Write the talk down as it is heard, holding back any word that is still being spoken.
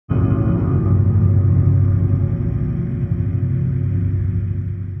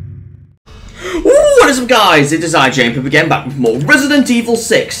up guys, it is I, James, again back with more Resident Evil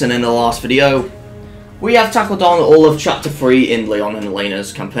 6, and in the last video, we have tackled on all of Chapter 3 in Leon and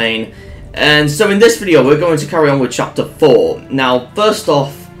Helena's campaign, and so in this video we're going to carry on with Chapter 4. Now, first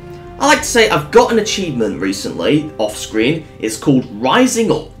off, I like to say I've got an achievement recently, off screen. It's called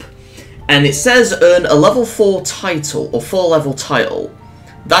Rising Up, and it says earn a level 4 title, or 4 level title.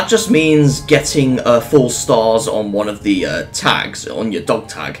 That just means getting 4 stars on one of the tags, on your dog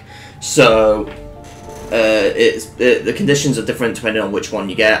tag. So, the conditions are different depending on which one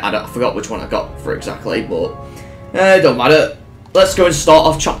you get. I forgot which one I got for exactly, but it don't matter. Let's go and start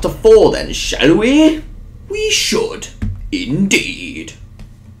off Chapter 4 then, shall we? We should, indeed.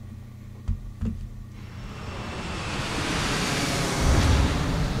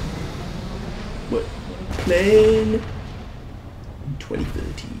 What? Playing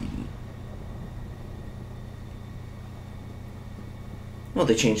 2013. Oh,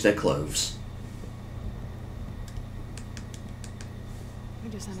 they changed their clothes. We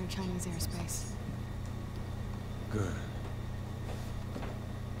just entered Chinese airspace. Good.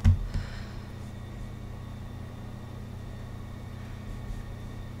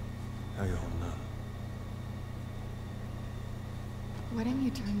 How you holding up? Why didn't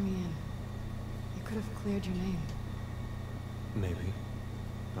you turn me in? You could have cleared your name. Maybe.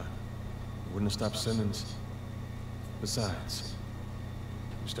 But it wouldn't have stopped Simmons. Besides,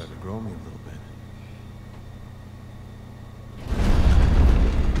 you started to grow me a little bit.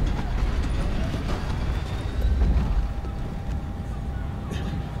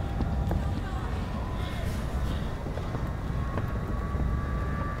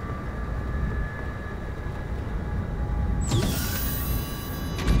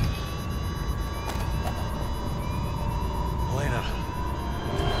 Helena.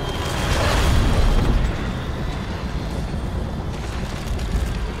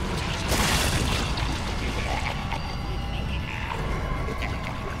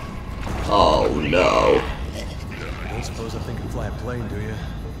 Oh no. I don't suppose I think I can fly a plane, do you?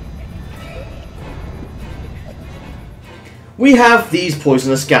 We have these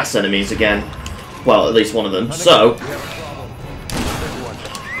poisonous gas enemies again. Well, at least one of them. So, We have a problem. Everyone.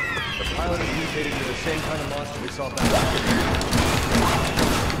 The pilot is mutated into the same kind of monster we saw back.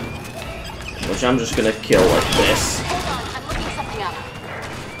 which I'm just gonna kill like this. Hold on, I'm looking something up.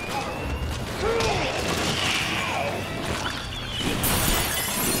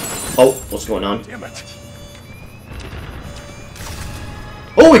 Oh, what's going on? Damn it.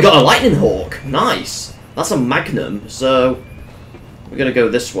 Oh, we got a lightning hawk. Nice. That's a magnum. So we're gonna go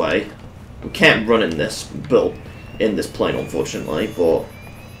this way. We can't run in this build in this plane, unfortunately, but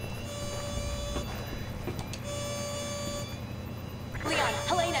Leon,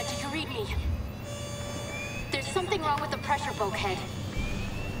 Helena, did you read me? There's something wrong with the pressure bulkhead.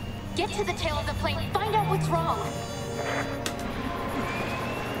 Get to the tail of the plane, find out what's wrong.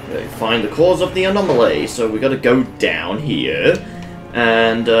 we find the cause of the anomaly. So we gotta go down here,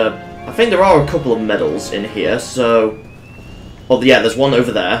 and I think there are a couple of medals in here. So, oh yeah, there's one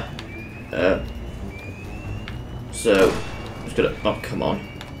over there. So, just gonna. Oh, come on.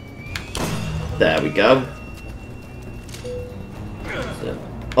 There we go. So,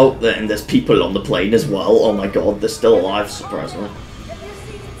 oh, and there's people on the plane as well. Oh my god, they're still alive, surprisingly.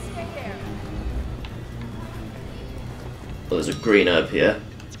 Oh, there's a green herb here.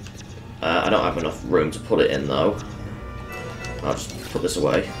 I don't have enough room to put it in though. I'll just put this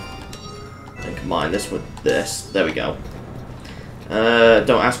away and combine this with this. There we go. Don't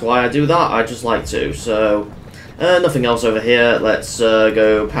ask why I do that, I just like to. So, nothing else over here. Let's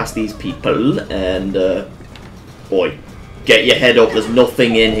go past these people and, boy, get your head up. There's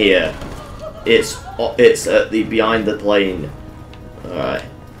nothing in here. It's at the behind the plane. Alright.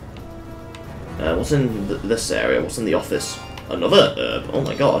 What's in this area? What's in the office? Another herb. Oh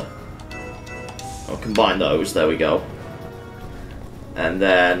my god. I'll combine those. There we go. And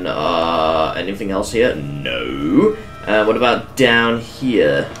then, anything else here? No. What about down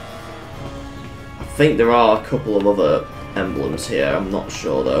here? I think there are a couple of other emblems here. I'm not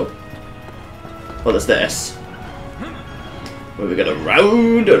sure though. Oh, there's this. Where we gotta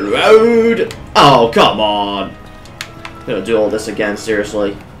round and round. Oh, come on. I'm gonna do all this again,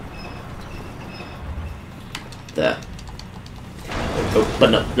 seriously. There.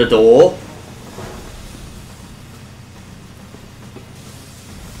 Open up the door.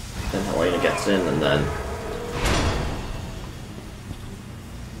 Then Helena gets in, and then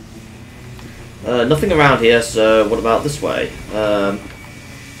nothing around here. So what about this way? We're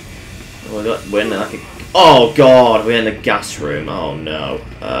in like a, oh god, we're in the gas room. Oh no.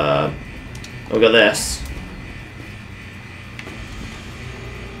 We got this.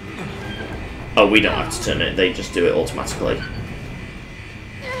 Oh, we don't have to turn it, they just do it automatically.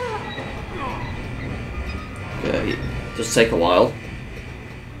 Okay, just take a while.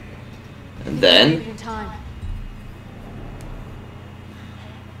 And then...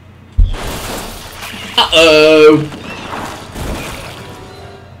 Uh-oh!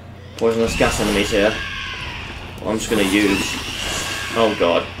 Poisonous gas enemies here. Well, I'm just gonna use... Oh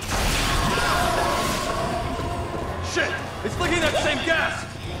god. Shit! It's leaking that same gas!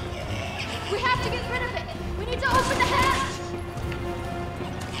 We have to get rid of it. We need to open the hatch.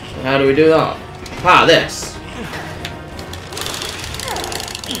 How do we do that? Ah, this!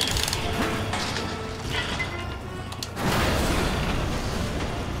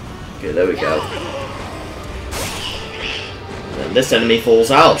 Okay, there we go. Then this enemy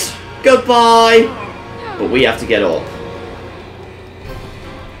falls out. Goodbye! But we have to get up.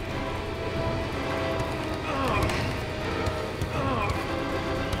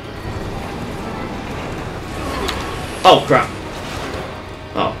 Oh, crap.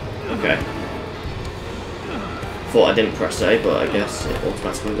 Oh, okay. Thought I didn't press A, but I guess it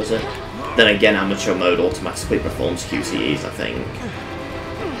automatically does it. Then again, amateur mode automatically performs QTEs, I think.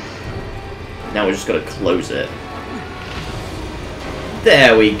 Now we just gotta close it.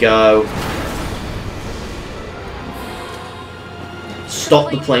 There we go. Stop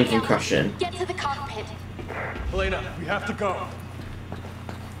the plane from crashing. Get to the cockpit. Helena, we have to go.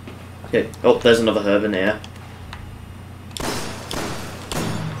 Okay. Oh, there's another herb in here.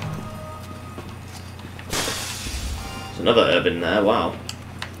 There's another herb in there. Wow.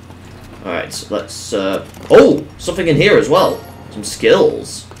 Alright, so let's... Oh! Something in here as well. Some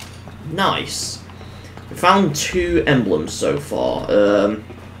skills. Nice. We found 2 emblems so far. Oh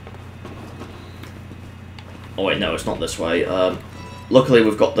wait, no, it's not this way. Luckily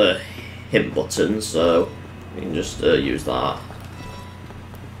we've got the hint button, so we can just use that.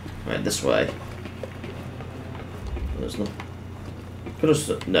 Right, this way. There's no...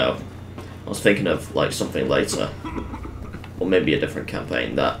 No. I was thinking of, like, something later. Or maybe a different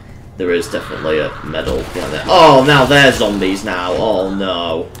campaign. That there is definitely a medal behind there. Oh, now they're zombies now. Oh,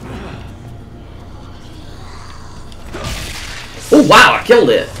 no. Oh, wow, I killed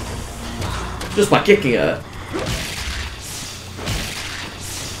it! Just by kicking her.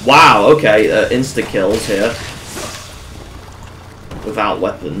 Wow, okay, insta-kills here. Without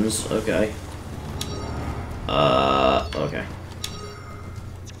weapons, okay. Okay.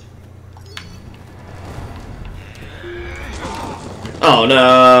 Oh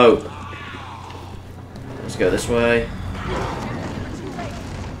no! Let's go this way.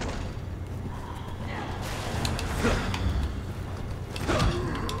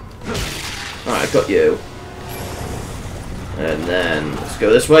 Alright, I got you. And then, let's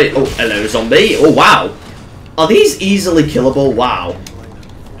go this way. Oh, hello, zombie. Oh, wow. Are these easily killable? Wow.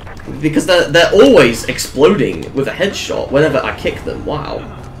 Because they're always exploding with a headshot whenever I kick them. Wow.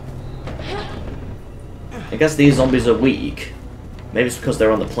 I guess these zombies are weak. Maybe it's because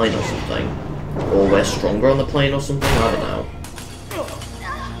they're on the plane or something. Or we're stronger on the plane or something. I don't know.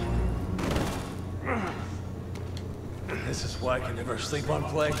 This is why I can never sleep on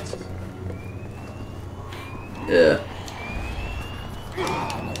planes. Yeah.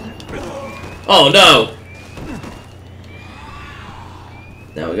 Oh no!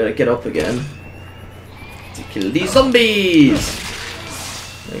 Now we gotta get up again to kill these zombies!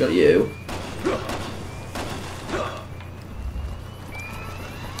 I got you.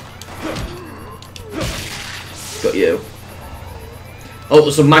 Got you. Oh,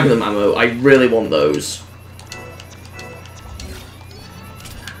 there's some magnum ammo. I really want those.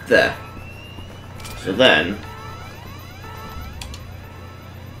 There. So then...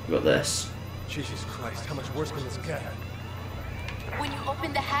 we got this. Jesus Christ, how much worse can this get? When you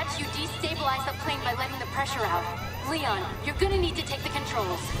open the hatch, you destabilize the plane by letting the pressure out. Leon, you're gonna need to take the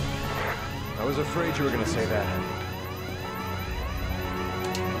controls. I was afraid you were gonna say that.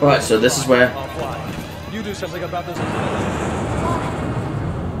 Alright, so this is where... I'll fly. You do something about this.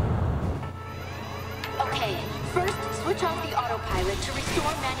 Okay, first switch off the autopilot to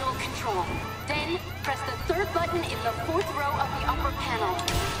restore manual control. Then press the 3rd button in the 4th row of the upper panel.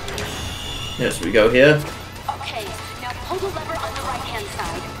 Yes, we go here. Okay, now pull the lever on the right-hand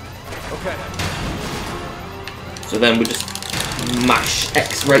side. Okay. So then we just mash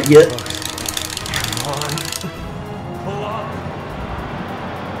X right here. Come on. Pull up.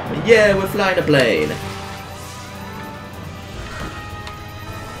 Yeah, we're flying a plane.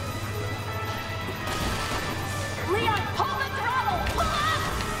 Leon, pull the throttle! Pull up!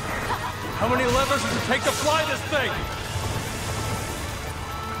 How many levers does it take to fly this thing?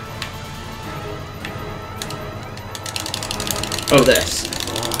 Oh, this.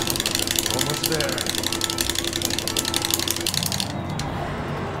 Almost there.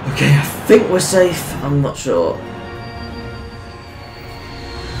 Okay, I think we're safe. I'm not sure.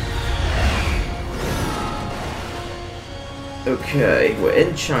 Okay, we're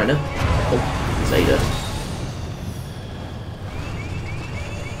in China. Oh, it's Ada.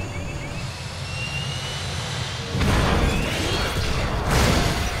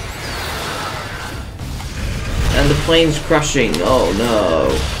 And the plane's crashing. Oh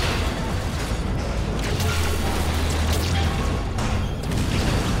no.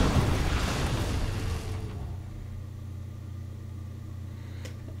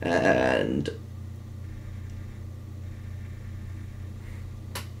 And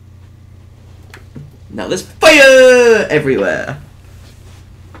now there's fire everywhere.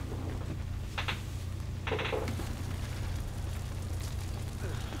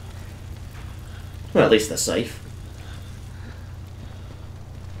 Well, at least they're safe.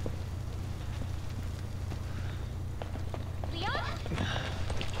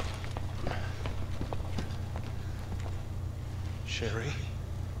 Sherry,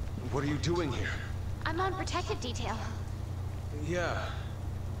 what are you doing here? I'm on protective detail. Yeah.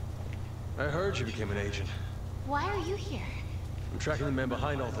 I heard you became an agent. Why are you here? I'm tracking the man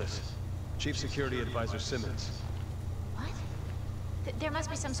behind all this. Chief Security Advisor Simmons. What? There must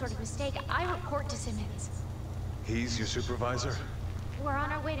be some sort of mistake. I report to Simmons. He's your supervisor? We're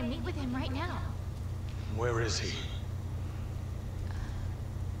on our way to meet with him right now. Where is he?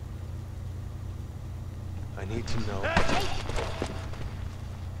 I need to know. Hey!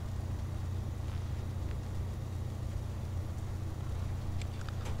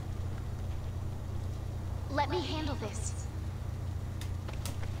 Let me handle this.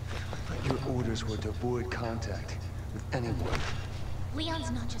 Your orders were to avoid contact with anyone.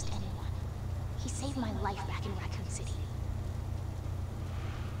 Leon's not just anyone. He saved my life back in Raccoon City.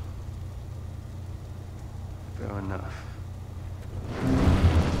 Fair enough.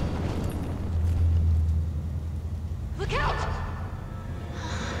 Look out!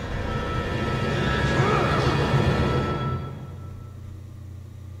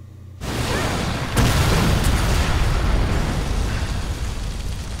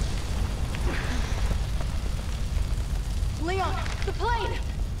 Leon, the plane!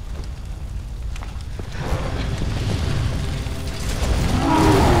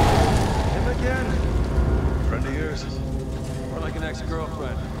 Him again? Friend of yours? Or like an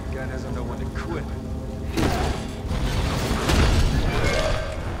ex-girlfriend? Guy doesn't know when to quit.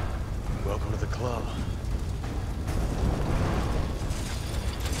 Welcome to the club.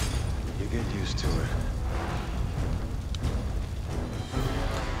 You get used to it.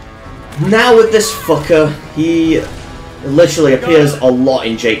 Now with this fucker, he literally appears a lot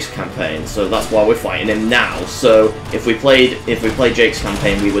in Jake's campaign, so that's why we're fighting him now. So if we played Jake's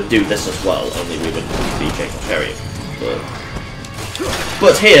campaign, we would do this as well, only we would be Jake and Cherry.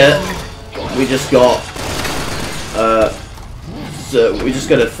 But here we just got so we just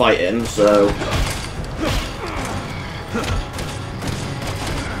gotta fight him. So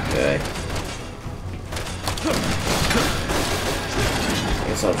okay, I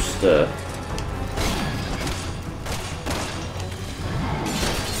guess I'll just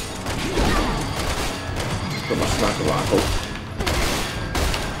put my sniper rifle.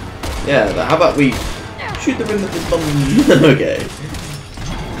 Yeah, but how about we shoot the rim with this bum? Okay.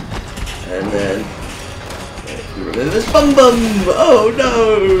 And then remember this bum bum! Oh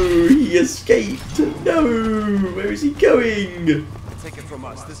no! He escaped! No! Where is he going? Take it from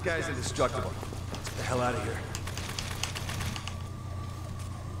us. This guy's indestructible. Let's get the hell out of here.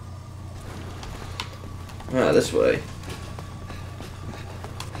 Ah, this way.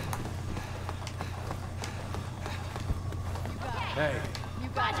 Hey, You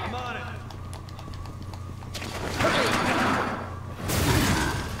got it. come on it.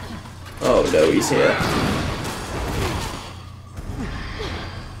 Oh no, he's here.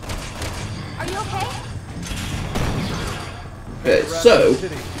 Are you okay? Okay, so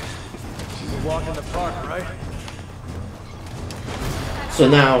City. It's a walk in the park, right? so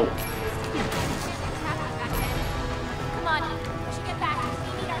now Come on, we should get back.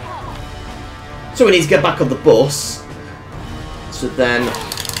 We need our help. so we need to get back on the bus. So then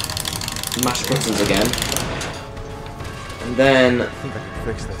mash buttons again. And then I think I can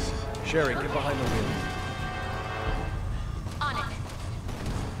fix this. Sherry, get behind the wheel. On it.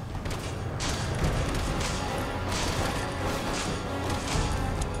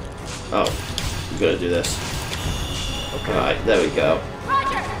 oh, we gotta do this. Okay. Right, there we go.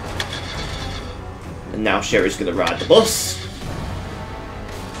 Roger! And now Sherry's gonna ride the bus.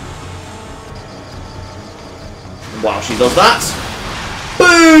 And while she does that,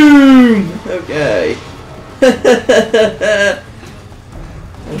 Boom! Okay.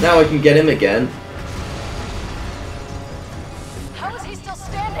 And now I can get him again. How is he still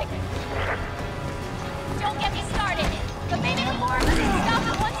standing? Don't get me started. But maybe the more of us can stop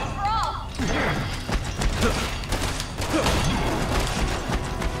it once and for all.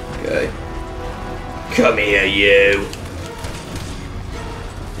 Okay. Come here, you.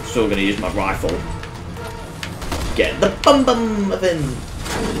 I'm still gonna use my rifle. Get the bum bum of him.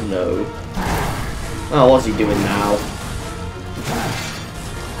 Oh, no. Oh, what's he doing now?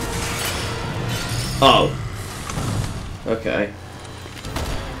 Oh. Okay.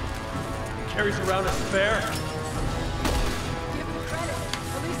 Carries around a spare. Give him credit.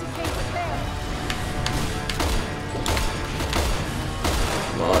 At least he came prepared.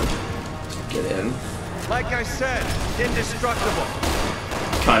 Come on. Get him. Like I said, indestructible.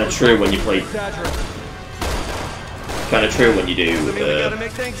 Kind of true when you play. Exaggerated. Kind of true when you do. I mean, we gotta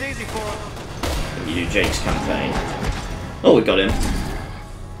make things easy for him. When you do Jake's campaign. Oh, we got him.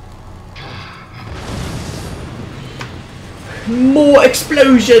 More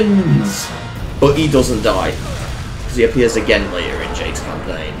explosions! But he doesn't die. Because he appears again later in Jake's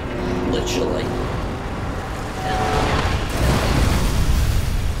campaign. Literally.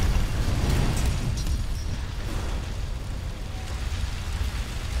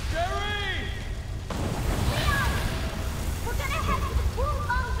 We're gonna head to the Wu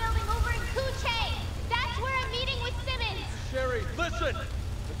Long building over in Kuche. That's where I'm meeting with Simmons. Sherry, listen!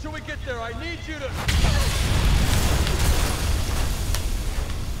 Until we get there, I need you to...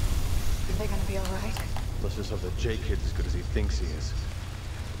 Are they gonna be alright? Let's just hope that Jake kid's as good as he thinks he is.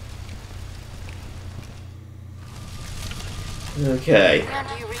 Okay. Leon,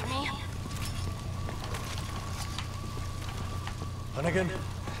 do you read me? Hunnigan?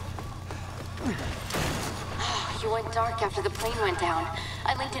 You went dark after the plane went down.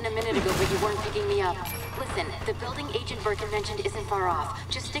 I linked in a minute ago, but you weren't picking me up. Listen, the building Agent Birkin mentioned isn't far off.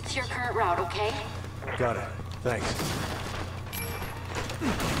 Just stick to your current route, okay? Got it. Thanks.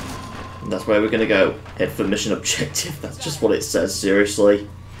 And that's where we're gonna go. Head for mission objective. That's just what it says, seriously.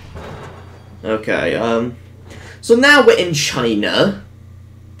 Okay, so now we're in China.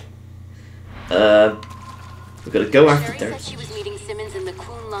 We're gonna go after Sherry said she was meeting Simmons in the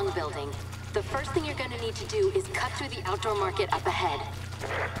Kunlun building. The first thing you're gonna need to do is cut through the outdoor market up ahead.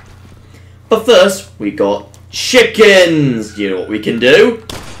 But first, we got chickens! You know what we can do?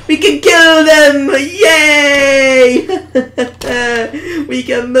 We can kill them! Yay! We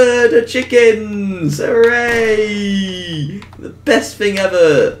can murder chickens! Hooray! The best thing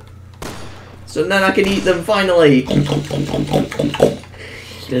ever! So now I can eat them finally!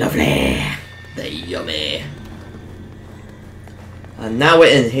 Lovely! They're yummy! And now we're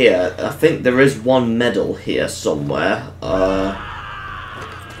in here. I think there is one medal here somewhere.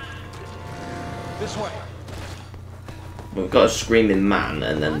 This way. We've got a screaming man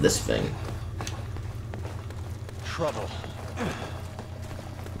and then this thing. Trouble.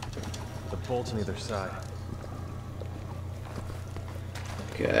 The bolts on either side.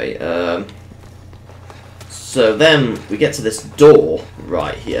 Okay, so then we get to this door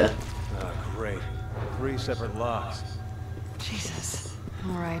right here. Ah, great. 3 separate locks. Jesus.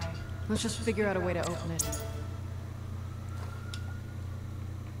 All right. Let's just figure out a way to open it.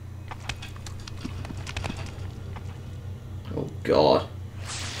 Oh god.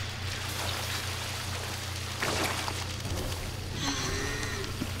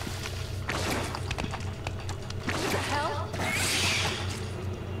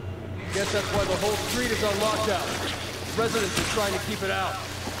 Guess that's why the whole street is on lockdown. Residents are trying to keep it out.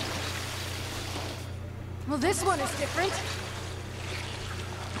 Well, this one is different.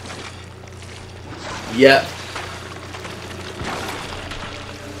 Yep.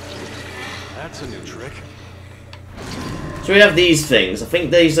 That's a new trick. So we have these things. I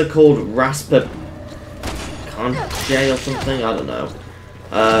think these are called Raspa Conche or something. I don't know.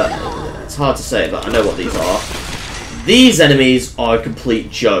 It's hard to say, but I know what these are. These enemies are a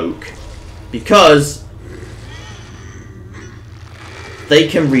complete joke because they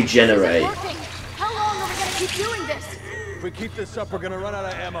can regenerate. How long are we gonna keep doing this? If we keep this up, we're gonna run out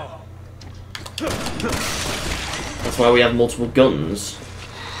of ammo. That's why we have multiple guns.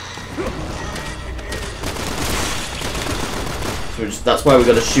 So that's why we're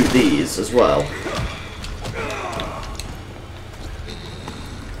going to shoot these as well.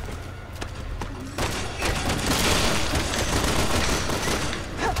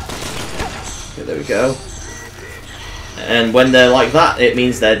 Okay, there we go. And when they're like that, it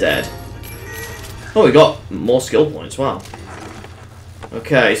means they're dead. Oh, we got more skill points, wow.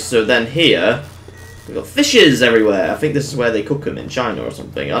 Okay, so then here, We've got fishes everywhere. I think this is where they cook them in China or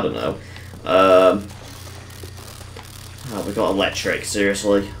something. I don't know. Oh, we got electric.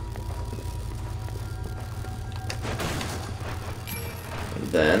 Seriously. And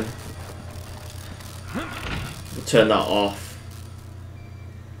then we'll turn that off.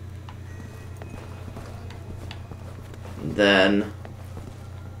 And then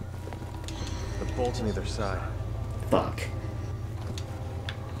The bolts on either side. fuck.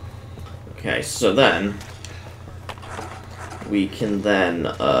 Okay, so then we can then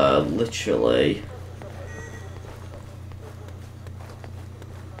literally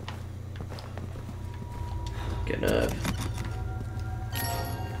get nerve.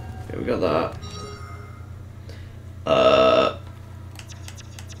 Okay, we got that.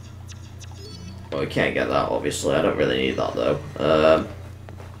 Well, we can't get that obviously. I don't really need that though.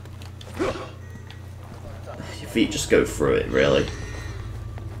 Your feet just go through it, really.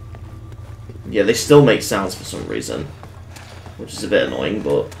 Yeah, they still make sounds for some reason, which is a bit annoying,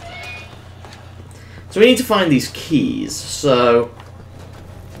 but... So we need to find these keys, so...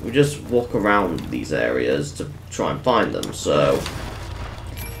 We just walk around these areas to try and find them, so...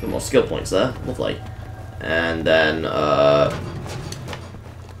 Got more skill points there, lovely. And then,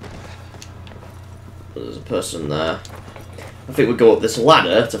 there's a person there. I think we go up this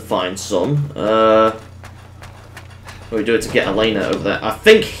ladder to find some. We do it to get Helena over there. I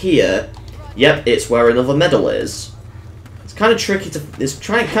think here... Yep, it's where another medal is. It's kind of tricky to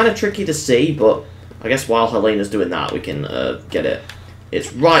kind of tricky to see, but I guess while Helena's doing that, we can get it.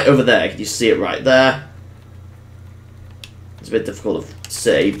 It's right over there. Can you see it right there? It's a bit difficult to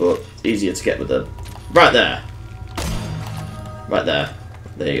see, but easier to get with the right there. Right there.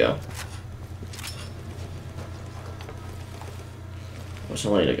 There you go. Where's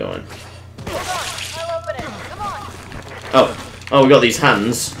Helena going? Hold on, I'll open it. Come on. Oh, we got these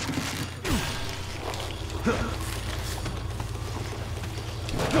hands.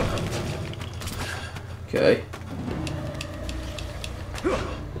 Okay.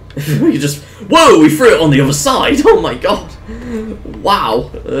 We just... Whoa! We threw it on the other side! Oh my god! Wow.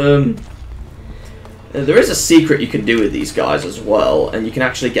 There is a secret you can do with these guys as well, and you can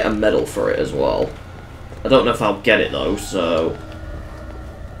actually get a medal for it as well. I don't know if I'll get it though, so...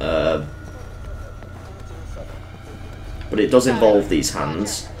 but it does involve these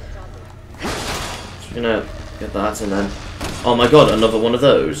hands. Just gonna get that and then... Oh my god, another one of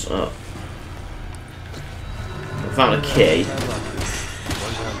those. Oh. I found a key.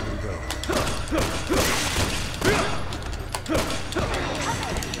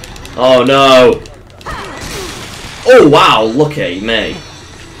 Oh no! Oh wow, lucky me.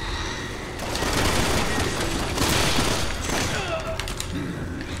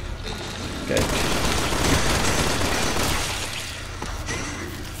 Okay.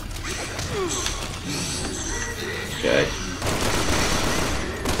 Okay.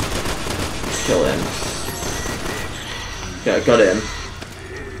 Kill him. Okay, I got him.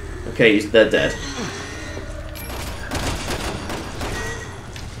 Okay, they're dead.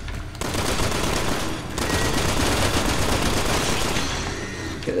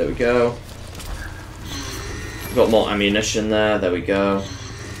 Okay, there we go. Got more ammunition there, there we go.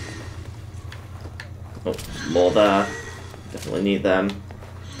 Oh, more there. Definitely need them.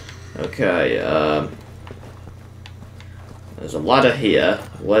 Okay, there's a ladder here.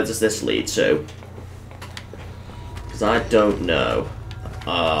 Where does this lead to? Because I don't know.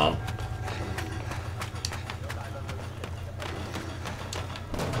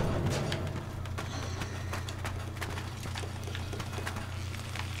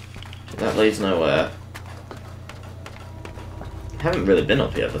 That leads nowhere. I haven't really been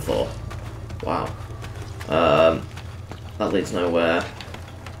up here before. Wow. That leads nowhere.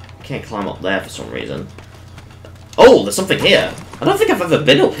 I can't climb up there for some reason. Oh, there's something here. I don't think I've ever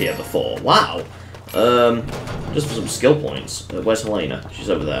been up here before. Wow. Just for some skill points. Where's Helena? She's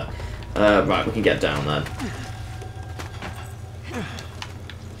over there. Right, we can get down then.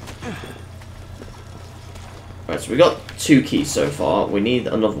 Right, so we got 2 keys so far. We need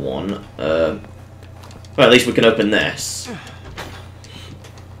another one. Well, at least we can open this.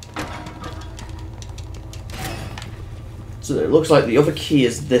 So it looks like the other key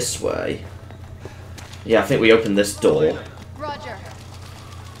is this way. Yeah, I think we opened this door. Roger.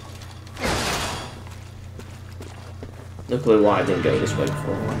 No clue why I didn't go this way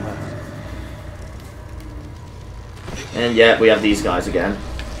before. And yeah, we have these guys again.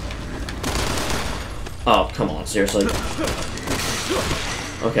 Oh, come on, seriously.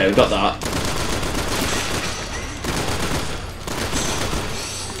 Okay, we got that.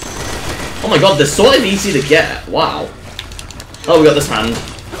 Oh my god, they're sort of easy to get. Wow. Oh, we got this hand.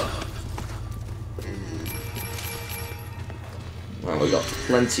 Wow, we got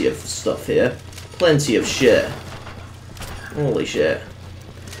plenty of stuff here. Plenty of shit. Holy shit.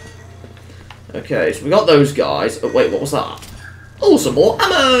 Okay, so we got those guys. Oh, wait, what was that? Oh, some more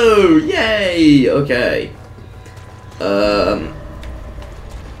ammo! Yay! Okay.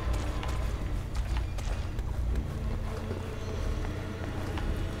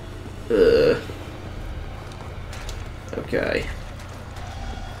 Okay.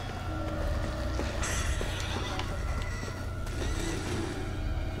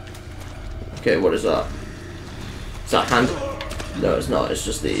 Okay, what is that? Is that hand? No, it's not. It's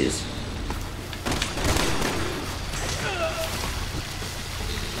just these.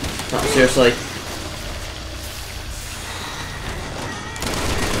 No, seriously?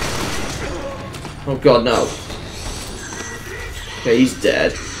 Oh god, no. Okay, he's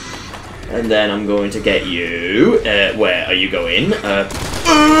dead. And then I'm going to get you. Where are you going?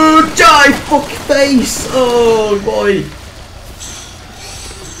 Die, fuck face! Oh boy!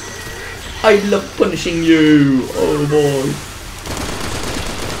 I love punishing you! Oh boy!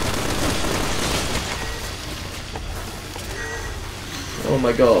 Oh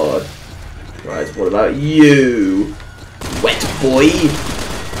my god. Right, what about you? Wet boy!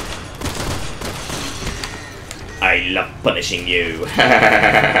 I love punishing you.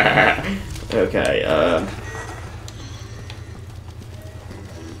 Okay,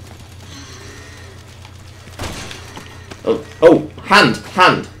 Oh,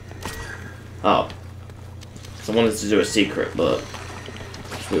 hand! Oh. So I wanted to do a secret, but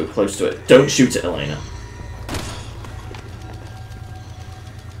we were close to it. Don't shoot it, Helena.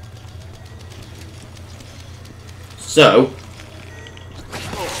 So,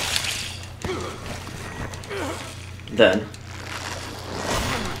 then,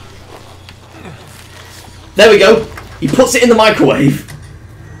 there we go. He puts it in the microwave.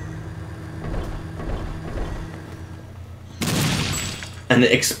 And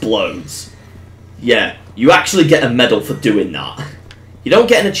it explodes. Yeah, you actually get a medal for doing that. You don't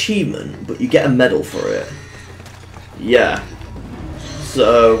get an achievement, but you get a medal for it. Yeah.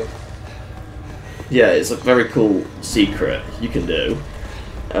 So, yeah, it's a very cool secret you can do.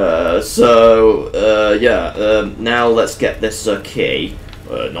 Now let's get this key.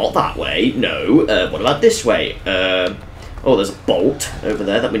 Not that way, no. What about this way? Oh, there's a bolt over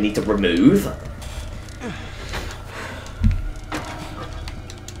there that we need to remove.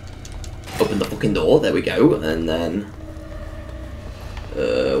 Open the fucking door, there we go, and then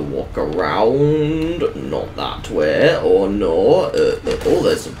walk around, not that way, or no. Oh,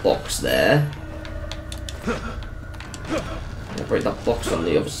 there's a box there. I'll break that box on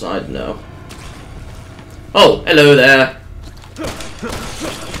the other side now. Oh, hello there.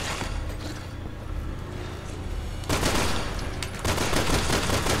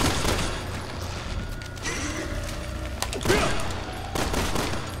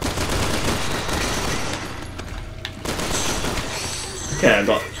 Okay,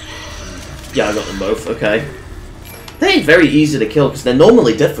 I got them both, okay. They ain't very easy to kill, because they're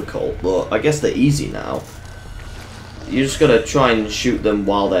normally difficult, but I guess they're easy now. You just gotta try and shoot them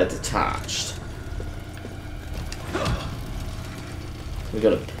while they're detached. We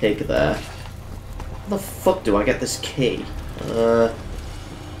got a pig there. How the fuck do I get this key? Oh,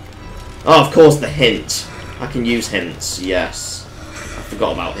 of course, the hint. I can use hints, yes. I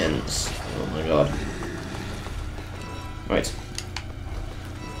forgot about hints. Oh my god. Right.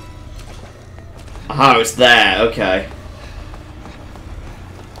 Aha, it's there, okay.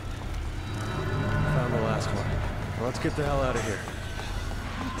 Found the last one. Well, let's get the hell out of here.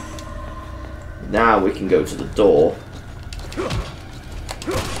 Now we can go to the door.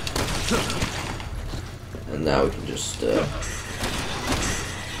 And now we can just,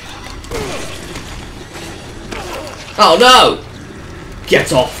 Oh no!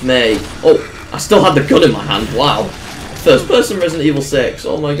 Get off me! Oh, I still had the gun in my hand, wow. First person Resident Evil 6,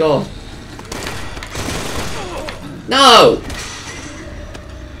 oh my god. No!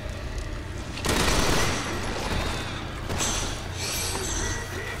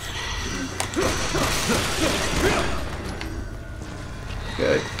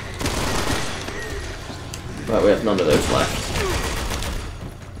 Okay. Right, we have none of those left.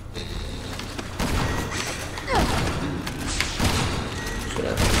 Just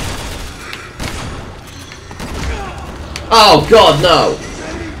gonna... Oh god, no!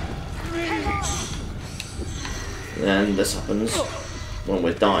 And this happens when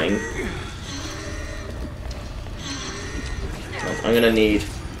we're dying. I'm gonna need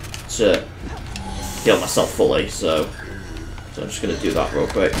to heal myself fully, so I'm just gonna do that real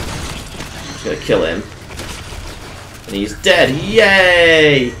quick. I'm just gonna kill him. And he's dead!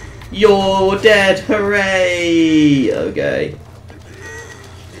 Yay! You're dead! Hooray! Okay.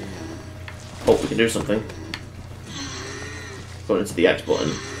 Oh, we can do something. Going into the X button.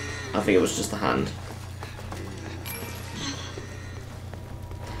 I think it was just a hand.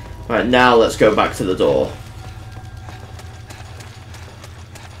 Right, now let's go back to the door.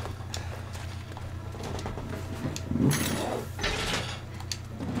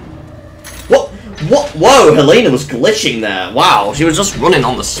 What? Whoa, Helena was glitching there. Wow, she was just running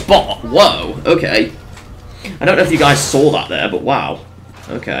on the spot. Whoa, okay. I don't know if you guys saw that there, but wow.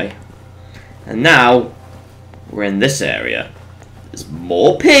 Okay. And now, we're in this area. There's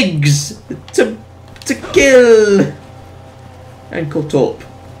more pigs to kill and cut up.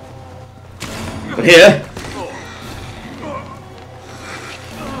 But here,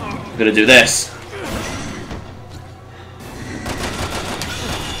 I'm gonna do this.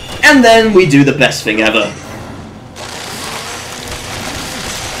 And then we do the best thing ever.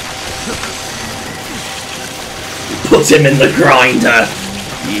 Put him in the grinder.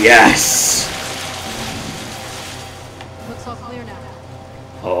 Yes. Looks all clear now.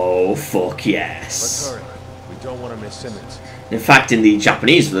 Oh, fuck Let's yes. hurry. We don't want to miss Simmons. In fact, in the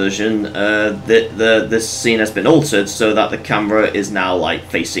Japanese version, this scene has been altered so that the camera is now like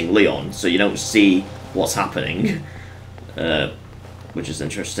facing Leon, so you don't see what's happening, which is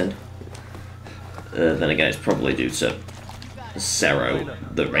interesting. Then again, it's probably due to Zero,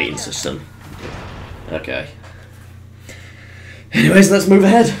 the rating system. Okay. Anyways, let's move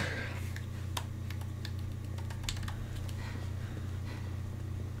ahead.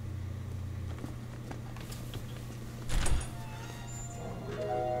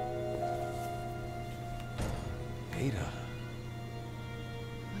 Ada.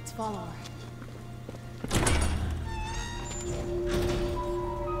 Let's follow her.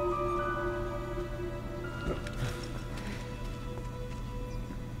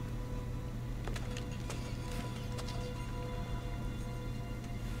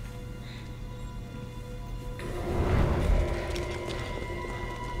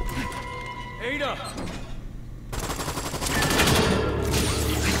 Ada!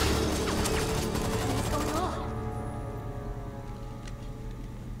 What's going on?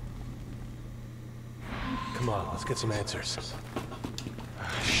 Come on, let's get some answers.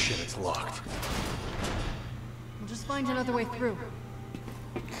 Ah, shit, it's locked. We'll just find another way through.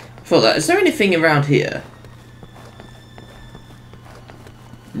 For that, is there anything around here?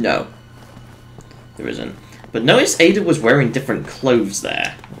 No. There isn't. But notice Ada was wearing different clothes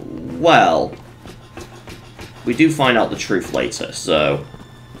there. Well, we do find out the truth later, so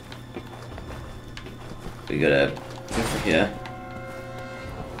we gotta go for here.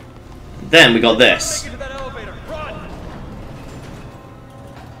 Then we got this. Take it to that elevator. Run!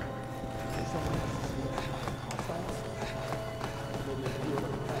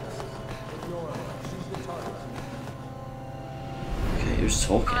 Okay, who's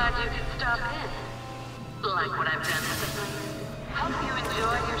talking? Glad you could stop in. Like what I've done with the place. Hope you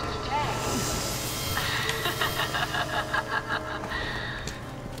enjoy your stay.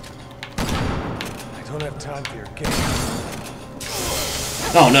 I don't have time for your game.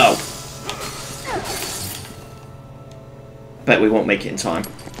 Oh no! Bet we won't make it in time.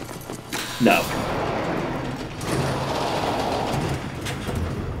 No.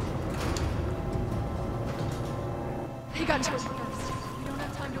 He got to it first. We don't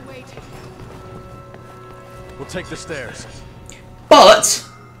have time to wait. We'll take the stairs. But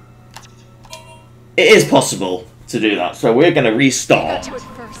it is possible to do that, so we're gonna Got restart. to it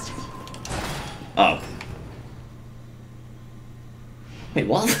first. Oh. Wait,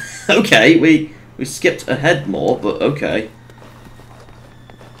 what? Okay, we skipped ahead more, but okay.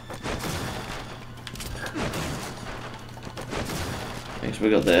 Thanks, we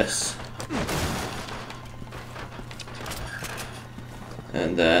got this.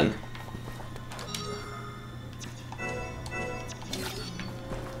 And then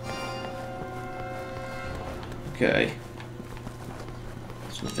okay.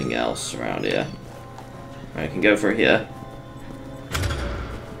 There's nothing else around here. I can go for here.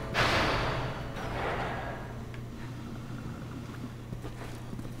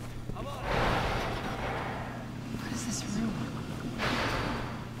 What is this room?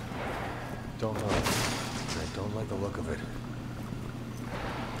 Don't know. I don't like the look of it.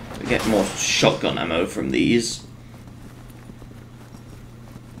 We get more shotgun ammo from these.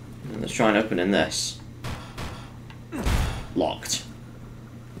 And let's try and open in this. Locked.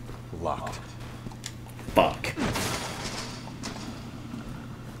 Locked. Fuck.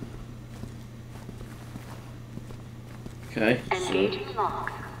 Okay. So Engaging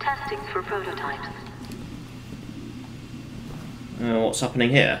logs. Testing for prototypes. what's happening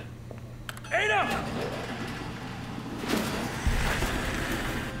here? Ada!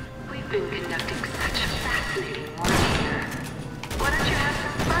 We've been conducting such fascinating work here. Why don't you have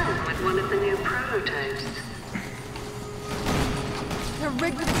some fun with one of the new prototypes? They're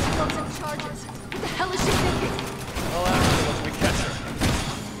rigged with explosive charges. What the hell is she thinking? I'll ask her once we catch her.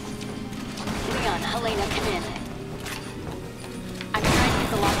 Leon, Helena, come in. I'm trying to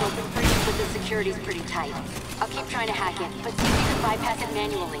get the lock open for you, but the security's pretty tight. I'll keep trying to hack it, but see if you can bypass it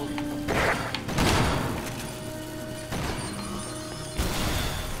manually.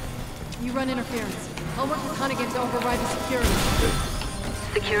 You run interference. I'll work with Hunnigan to override the security.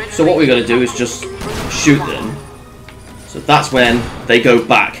 So what we're going to do is just shoot them. So that's when they go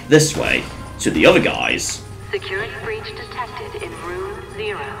back this way to the other guys. Security breach detected in room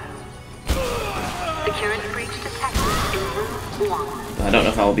 0. Security breach detected in room 1. I don't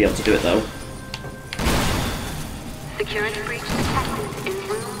know if I'll be able to do it though. Security breach detected in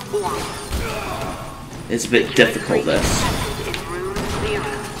room 1. It's a bit difficult this. Detected in room 0.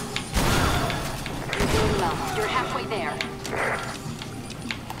 You're doing well. You're halfway there.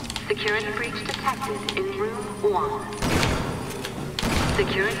 Security breach detected in room 1.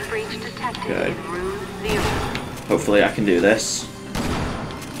 Security breach detected Okay. in room 0. Hopefully I can do this.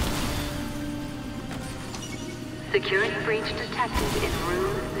 Security breach detected in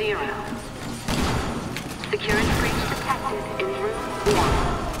room 0. Security breach detected in room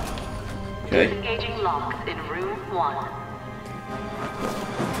 1. Okay. Disengaging locks in room 1.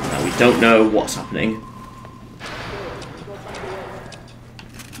 Now we don't know what's happening.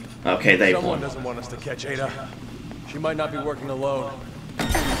 Okay, they've Someone won. doesn't want us to catch Ada. She might not be working alone.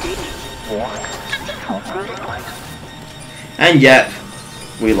 And yep,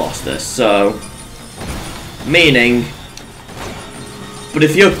 we lost this, so... Meaning... But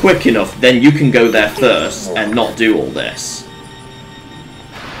if you're quick enough, then you can go there first and not do all this.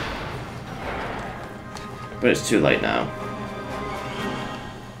 But it's too late now.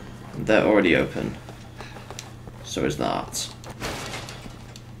 They're already open. So is that.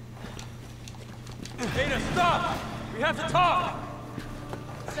 Ada, stop! We have to talk!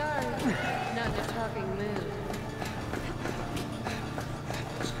 Sorry, not in a talking mood.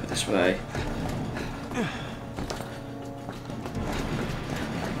 Let's go this way.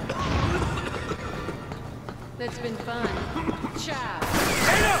 That's been fun. Ciao.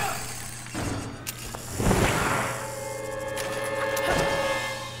 Ada!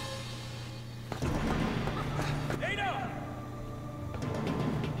 Ada!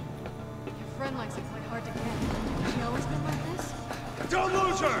 Your friend likes to play hard to get. She always been like this? Don't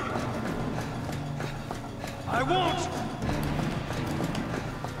lose her! I won't!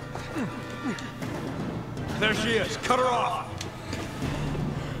 There she is. Cut her off!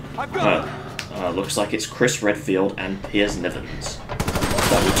 I've got her! Looks like it's Chris Redfield and Piers Nivens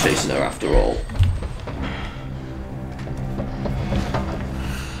that were chasing her after all.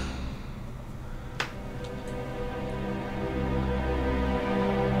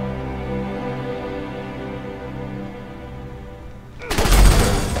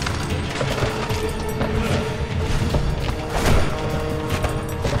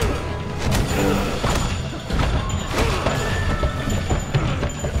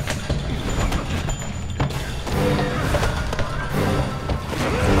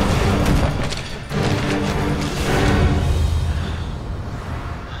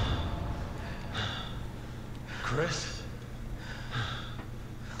 Chris?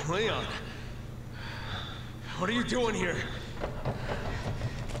 Leon? What are you doing here?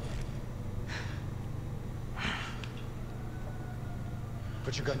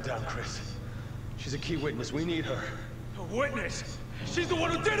 Put your gun down, Chris. She's a key witness. We need her. A witness? She's the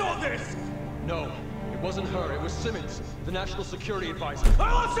one who did all this! No, it wasn't her. It was Simmons, the National Security Advisor.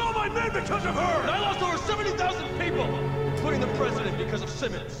 I lost all my men because of her! And I lost over 70,000 people, including the President, because of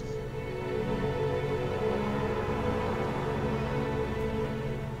Simmons.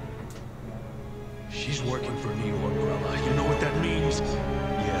 She's working for Neo Umbrella. You know what that means?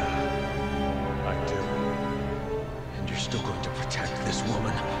 Yeah, I do. And you're still going to protect this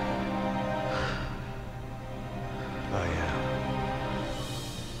woman? I am.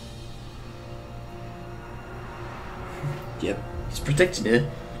 Yep, he's protecting her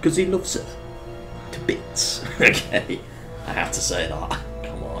because he loves her to bits. Okay, I have to say that.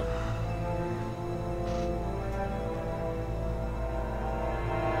 Come on.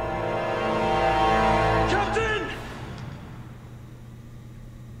 Captain!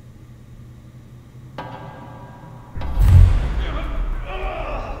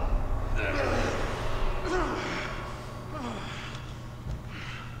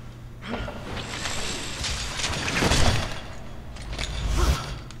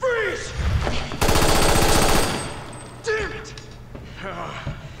 Freeze! Damn it!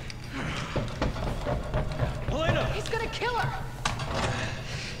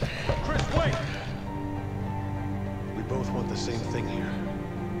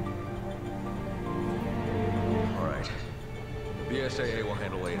 SAA will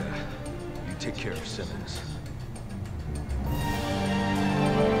handle Ada. You take care of Simmons.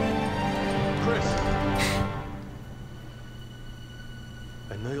 Chris!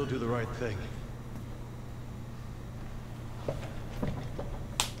 I know you'll do the right thing.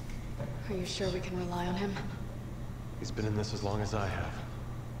 Are you sure we can rely on him? He's been in this as long as I have.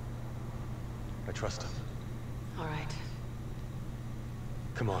 I trust him. All right.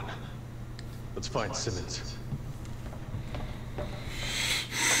 Come on. Let's find Simmons.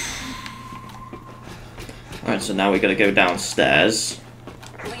 Alright, so now we gotta go downstairs.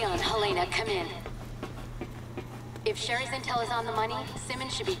 Leon, Helena, come in. If Sherry's intel is on the money,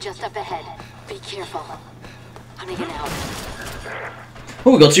 Simmons should be just up ahead. Be careful. I'm gonna get out.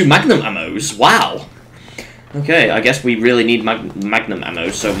 Oh, we got 2 Magnum ammos. Wow. Okay, I guess we really need Magnum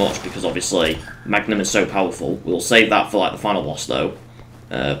ammo so much because obviously Magnum is so powerful. We'll save that for like the final boss though.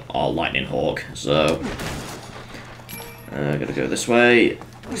 Our Lightning Hawk. So, gotta go this way.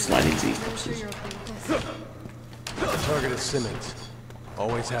 Slide into these boxes. The target is Simmons.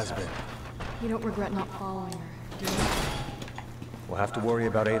 Always has been. You don't regret not following her, do you? We'll have to worry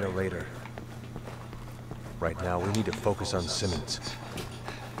about Ada later. Right now, we need to focus on Simmons.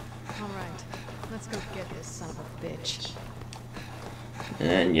 All right. Let's go get this son of a bitch.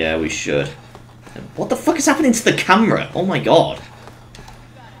 And yeah, we should. What the fuck is happening to the camera? Oh my god.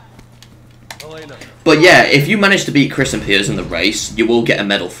 Helena. But yeah, if you manage to beat Chris and Piers in the race, you will get a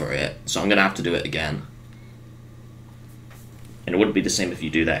medal for it. So I'm gonna have to do it again. And it wouldn't be the same if you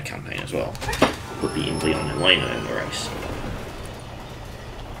do that campaign as well. With beating Leon and Helena in the race.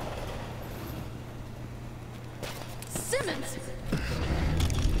 Simmons!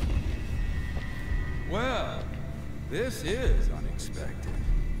 Well, this is unexpected.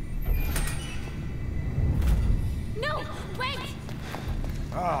 No! Wait!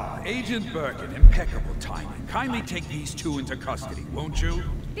 Ah, Agent Birkin, impeccable timing. Kindly take these 2 into custody, won't you?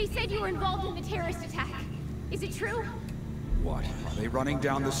 They said you were involved in the terrorist attack. Is it true? What? Are they running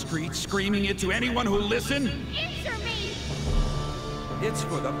down the street, screaming it to anyone who'll listen? Answer me! It's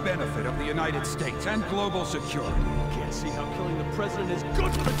for the benefit of the United States and global security. Can't see how killing the president is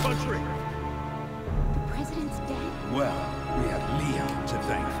good for the country. The president's dead? Well, we have Leon to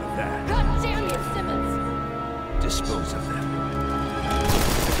thank for that. God damn you, Simmons! Dispose of them.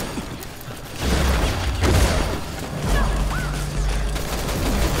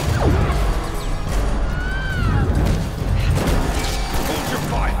 Hold your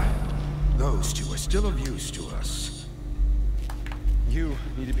fire. Those 2 are still of use to us. You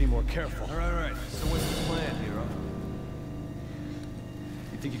need to be more careful. All right. So what's the plan, hero?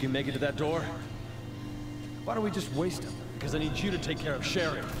 You think you can make it to that door? Why don't we just waste him? Because I need you to take care of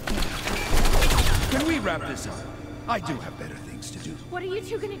Sherry. Can we wrap this up? I do have better things to do. What are you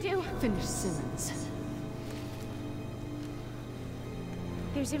 2 gonna do? Finish Simmons.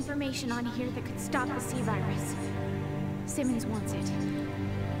 There's information on here that could stop the C-virus. Simmons wants it.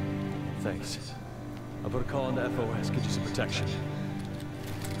 Thanks. I'll put a call into FOS, get you some protection.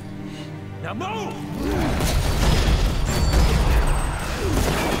 Now move!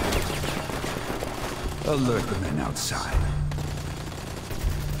 Alert the men outside.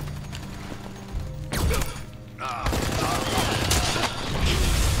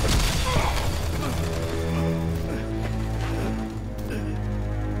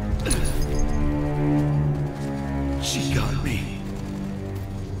 She got me.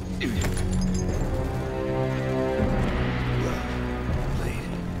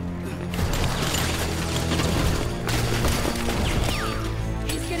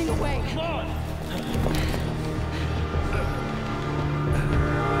 He's getting away. Come on!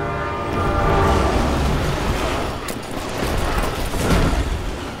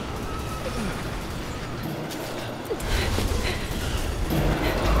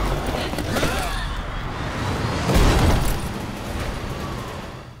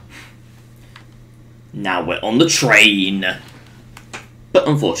 Now we're on the train. But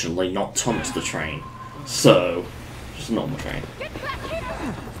unfortunately, not Thomas the train. So, just a normal train.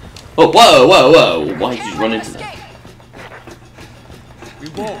 Oh, whoa, whoa, whoa! Why did you run into that? We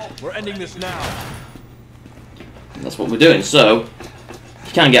won't. We're ending this now. That's what we're doing. So,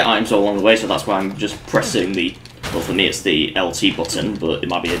 you can get items all along the way, so that's why I'm just pressing the... Well, for me it's the LT button, but it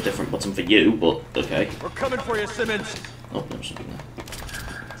might be a different button for you, but okay. We're coming for you, Simmons. Oh, there's something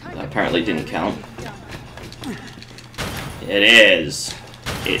there. That apparently didn't count. It is.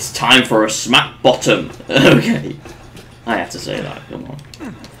 It's time for a smack bottom. Okay. I have to say that. Come on.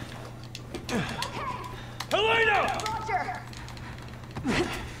 Helena!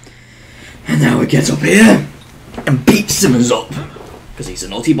 And now we get up here and beat Simmons up. Because he's a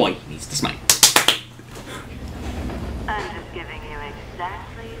naughty boy. He needs to smack. I'm just giving you a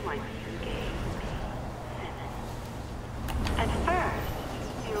exactly what you gave me, Simmons. At first,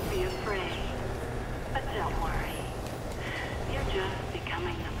 you'll be afraid. But don't worry. You're just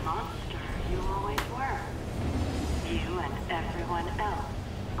becoming the monster you always were. You and everyone else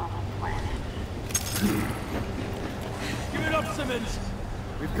on the planet. Give it up, Simmons!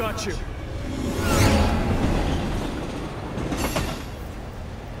 We've got you.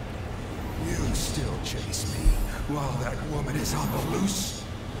 You still chase me while that woman is on the loose?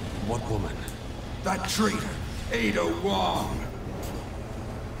 What woman? That traitor, Ada Wong.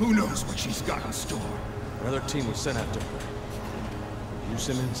 Who knows what she's got in store? Another team was sent after her. You,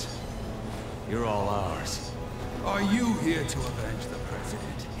 Simmons? You're all ours. Are you here to avenge the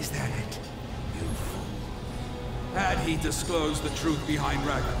president? Is that it? You fool. Had he disclosed the truth behind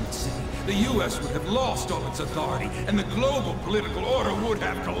Raccoon City, the U.S. would have lost all its authority, and the global political order would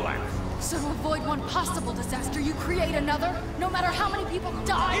have collapsed. So to avoid one possible disaster, you create another, no matter how many people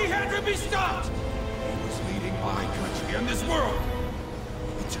die? He had to be stopped! He was leading my country and this world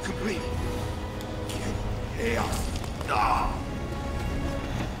into complete chaos. Ah!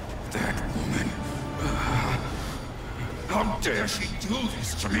 That woman. How dare she do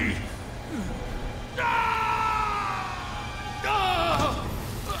this to me?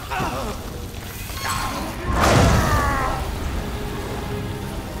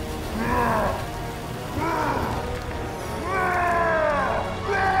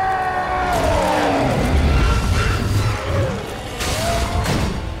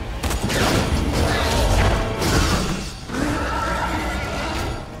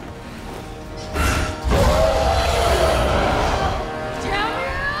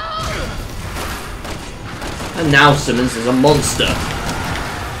 And now Simmons is a monster.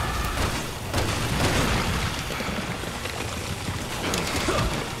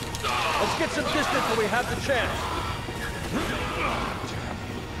 Let's get some distance when we have the chance.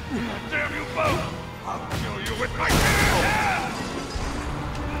 Damn you both! I'll kill you with my hand!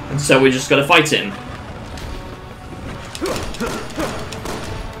 And so we just gotta fight him.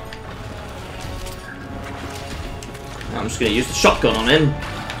 I'm just gonna use the shotgun on him.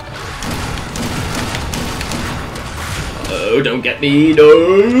 Oh, don't get me, no!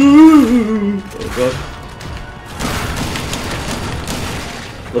 Oh god.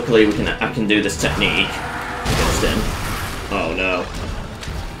 Luckily, I can do this technique against him. Oh no.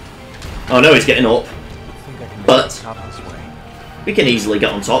 Oh no, he's getting up. But we can easily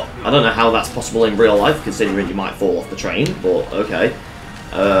get on top. I don't know how that's possible in real life, considering you might fall off the train, but okay.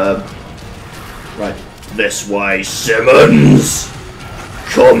 Right. This way, Simmons!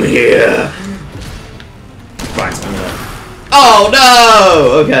 Come here! Right, I'm gonna... Oh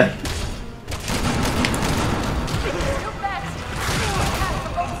no! Okay.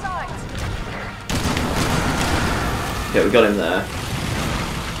 Okay, we got him there.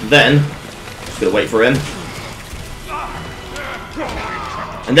 Then, just gonna wait for him.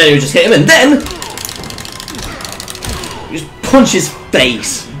 And then you just hit him, and then you just punch his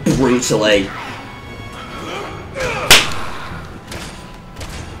face brutally.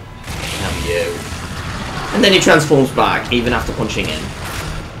 Damn you. And then he transforms back, even after punching him.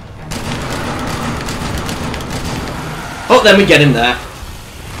 Oh, then we get him there.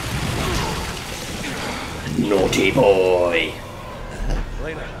 Naughty boy.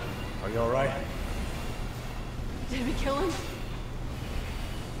 Helena, are you alright? Did we kill him?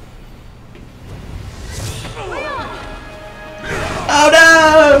 Oh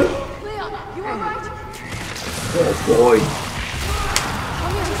no! Leon, you alright? Oh boy.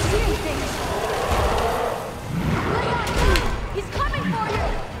 Come here, see anything. Leon, he's coming for you!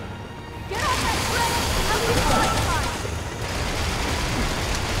 Get off that train! I'll be fine!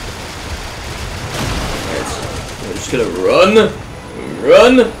 We're just gonna run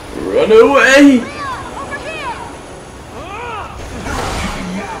away! Leon, over here!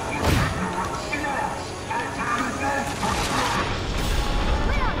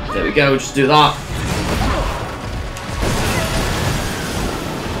 There we go, just do that.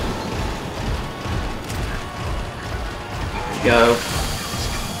 There we go.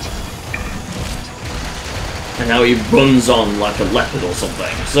 And now he runs on like a leopard or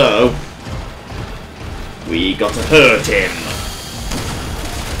something, so we got to hurt him.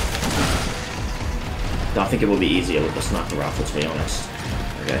 I think it will be easier with the sniper rifle, to be honest.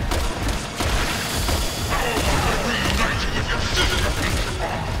 Okay.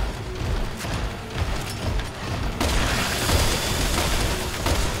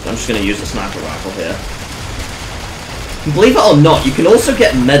 I'm just going to use the sniper rifle here. Believe it or not, you can also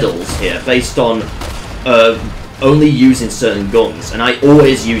get medals here based on only using certain guns, and I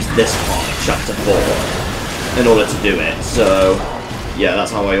always use this part of Chapter 4 in order to do it, so Yeah,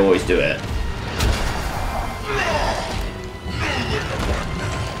 that's how I always do it.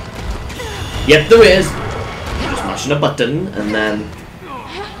 Yep, there is. Just mashing a button and then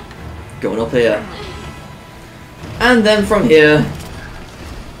going up here. And then from here.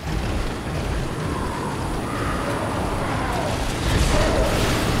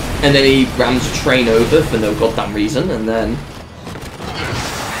 And then he rams a train over for no goddamn reason, and then...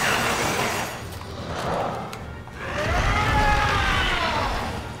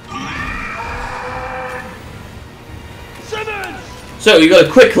 So you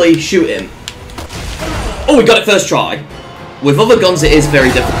gotta quickly shoot him. Oh, we got it first try. With other guns it is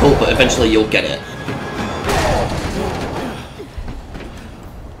very difficult, but eventually you'll get it.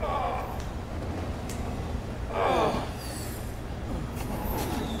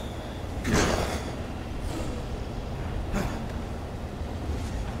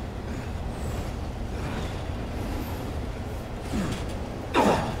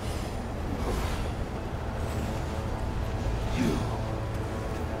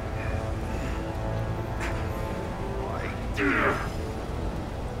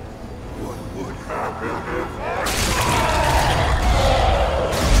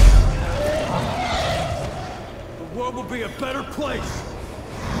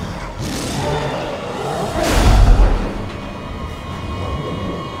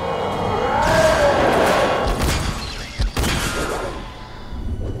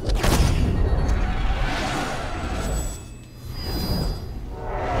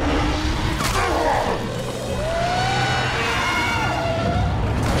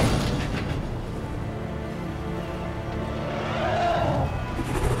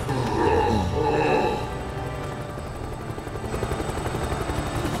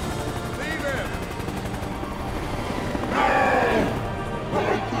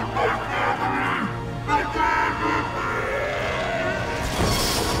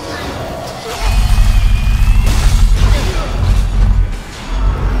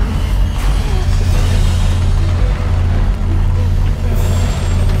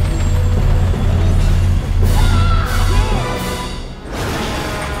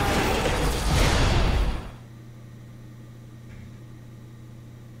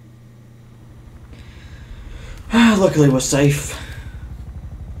 Luckily we're safe.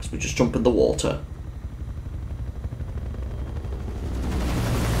 Because we just jump in the water.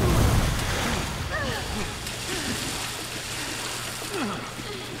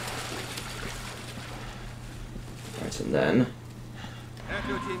 Right, and then...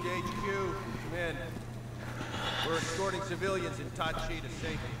 Echo team to HQ. Come in. We're escorting civilians in Tachi to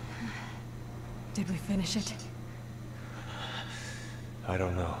safety. Did we finish it? I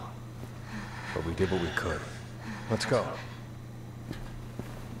don't know. But we did what we could. Let's go.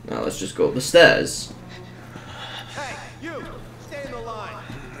 Now let's just go up the stairs. Hey, you! Stay in the line!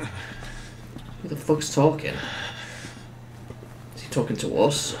 Who the fuck's talking? Is he talking to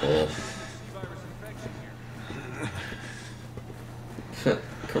us, or...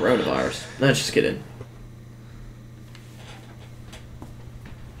 Coronavirus. No, just kidding.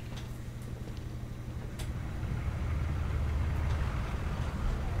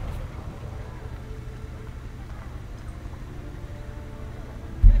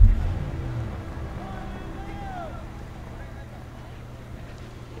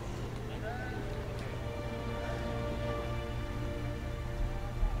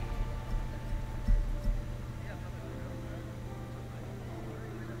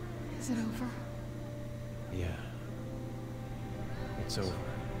 Is it over? Yeah. It's over.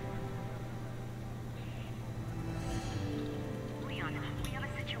 Leon, we have a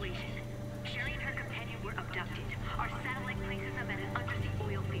situation. Sherry and her companion were abducted. Our satellite places them at an undersea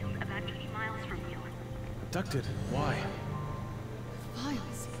oil field about 80 miles from you. Abducted? Why?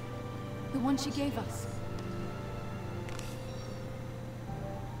 Files. The one she gave us.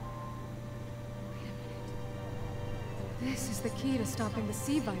 Wait a minute. This is the key to stopping the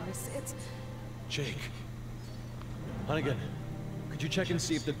C-virus. It's... Jake. Hunnigan, could you check and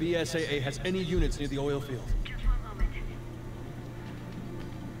see if the BSAA has any units near the oil field? Just one moment.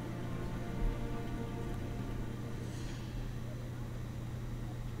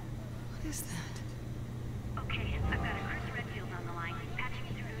 What is that? Okay, I've got a Chris Redfield on the line, patching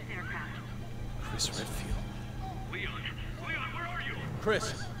you through his aircraft. Chris Redfield. Leon, where are you?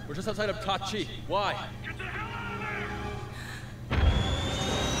 Chris, we're just outside of Tachi. Why? Get the hell out of there!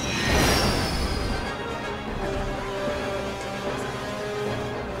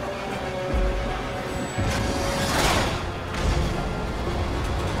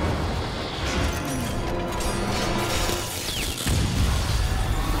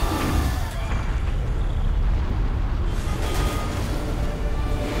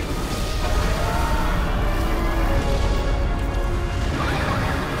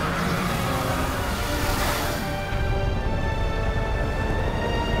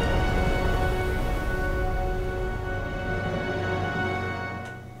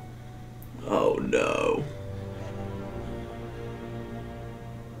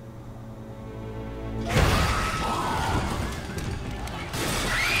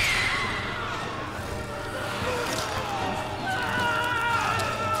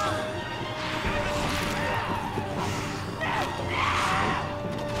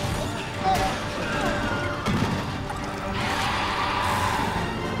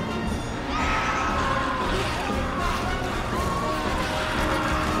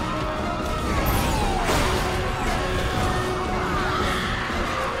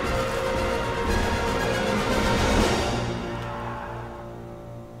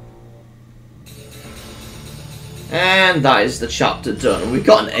 And that is the chapter done. We've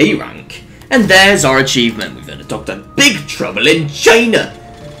got an A rank. And there's our achievement. We've had Dr. Big Trouble in China.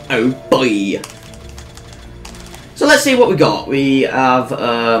 Oh boy. So let's see what we got. We have,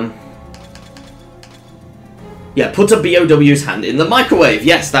 yeah, put a BOW's hand in the microwave.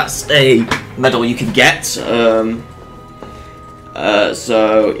 Yes, that's a medal you can get. So,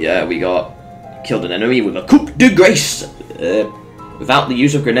 yeah, we got killed an enemy with a coup de grace. Without the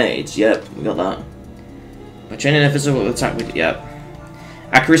use of grenades. Yep, we got that. By training a physical attack with, yep.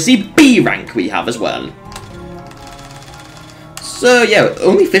 Accuracy B rank we have as well. So, yeah,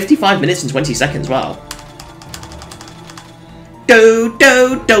 only 55 minutes and 20 seconds, wow. Do.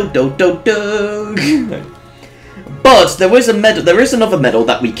 But there is a medal. There is another medal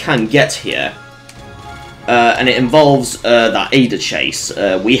that we can get here, and it involves that Ada chase.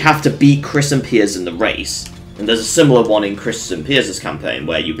 We have to beat Chris and Piers in the race, and there's a similar one in Chris and Piers' campaign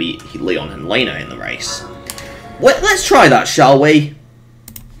where you beat Leon and Helena in the race. Let's try that, shall we?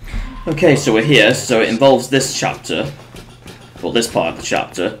 Okay, so we're here. So it involves this chapter, well, this part of the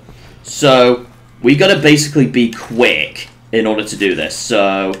chapter. So we gotta basically be quick in order to do this.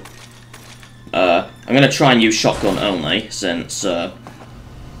 So I'm gonna try and use shotgun only, since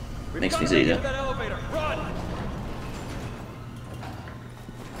makes things easier.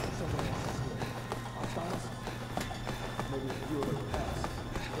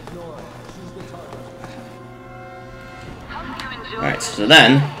 Alright, so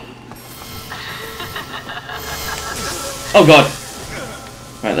then... Oh god!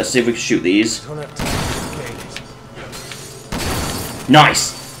 Alright, let's see if we can shoot these.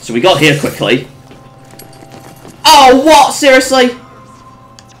 Nice! So we got here quickly. Oh, what? Seriously?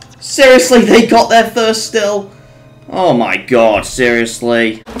 Seriously, they got there first still? Oh my god,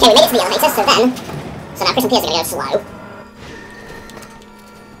 seriously. Okay, we made it to the elevator, so now Chris and Piers are gonna go slow.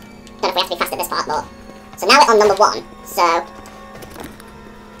 Don't know if we have to be fast at this part, but... So now we're on number 1, so...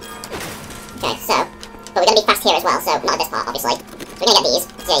 Okay, so... But we're gonna be fast here as well, so not at this part, obviously. So we're gonna get these,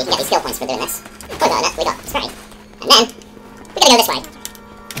 so you can get these skill points for doing this. Oh no, we got spray. And then, we're gonna go this way.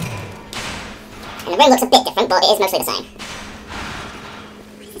 And the room looks a bit different, but it is mostly the same.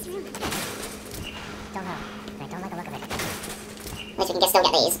 Don't know. I don't like the look of it. At least we can still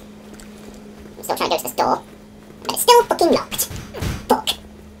get these. I'm still trying to go to this door. But it's still fucking locked. Fuck.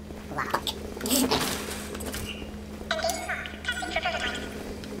 Lock.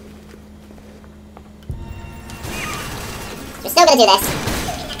 We're still gonna do this.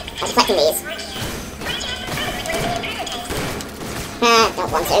 I'm collecting these.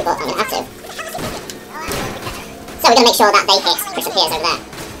 Don't want to, but I'm gonna have to. So we're gonna make sure that they hit Chris and Piers over there.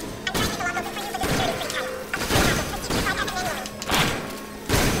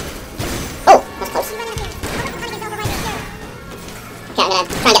 Oh, that's close. Okay, I'm gonna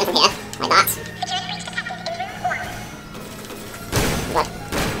try and get them from here, like that. Good.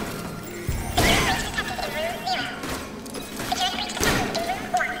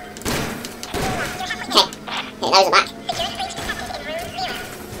 Okay, those are back.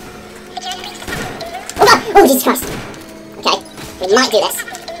 Oh, Jesus Christ! Okay, we might do this.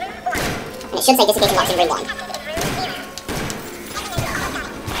 And it should say disengaging locks in room 1.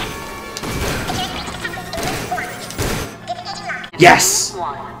 Yes!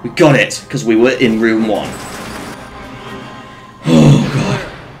 We got it, because we were in room 1. Oh, God.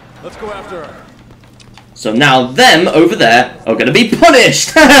 Let's go after her. So now them over there are going to be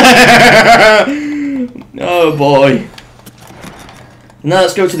punished! Oh, boy. Now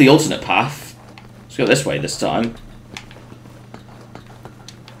let's go to the alternate path. Let's go this way this time.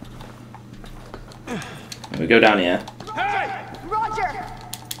 And we go down here. Hey! Roger!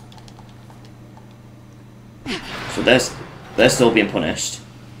 So they're still being punished.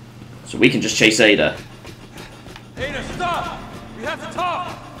 So we can just chase Ada. Ada, stop! We have to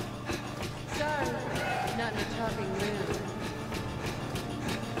talk! Sorry, not in a talking mood.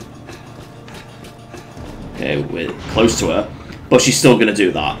 Okay, we're close to her. But she's still gonna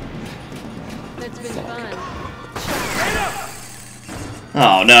do that. That's been fun.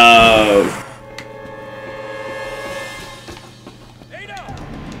 Oh no!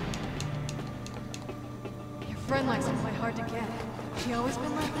 Your friend likes to play hard to get. She always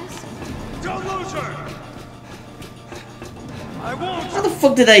been like this? Don't lose her! I won't! How the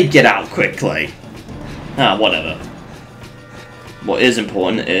fuck did they get out quickly? Ah, whatever. What is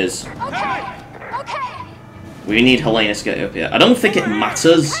important is... Okay! Okay! We need Helena to get up here. I don't think it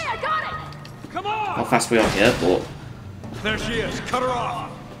matters Hey, I got it! Come on! how fast we are here, but... There she is. Cut her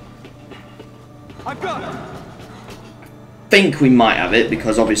off. I've got her. I think we might have it,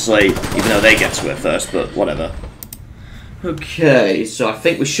 because obviously, even though they get to it first, but whatever. Okay, so I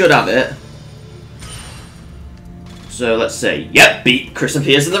think we should have it. So let's see. Yep, beat Chris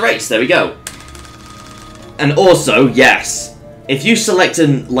appears in the race. There we go. And also, yes, if you select a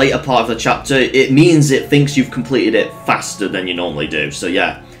later part of the chapter, it means it thinks you've completed it faster than you normally do. So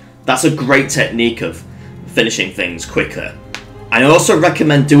yeah, that's a great technique of finishing things quicker. I also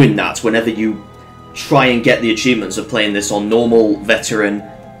recommend doing that whenever you try and get the achievements of playing this on normal, veteran,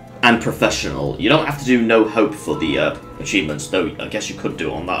 and professional. You don't have to do no hope for the achievements, though I guess you could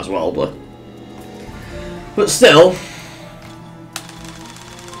do it on that as well, but still.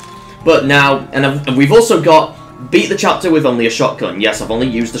 But now, and we've also got beat the chapter with only a shotgun. Yes, I've only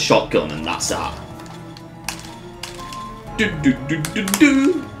used the shotgun, and that's that.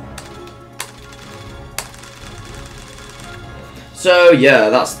 So yeah,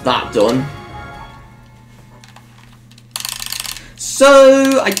 that's that done.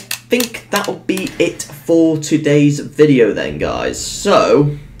 So I think that'll be it for today's video then, guys.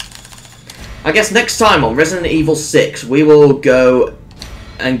 So I guess next time on Resident Evil 6 we will go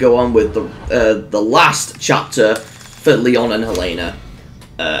on with the last chapter for Leon and Helena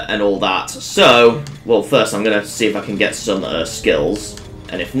and all that. So, well, first I'm gonna see if I can get some skills,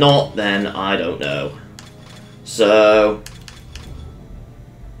 and if not, then I don't know. So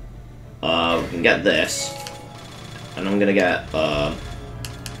we can get this, and I'm gonna get the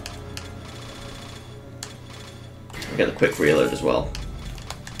quick reload as well.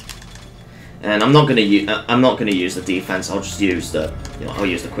 And I'm not gonna use the defense. I'll just use the I'll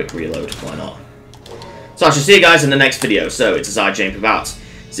use the quick reload. Why not? So I shall see you guys in the next video. So it's IJamp out.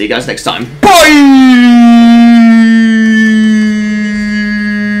 See you guys next time. Bye.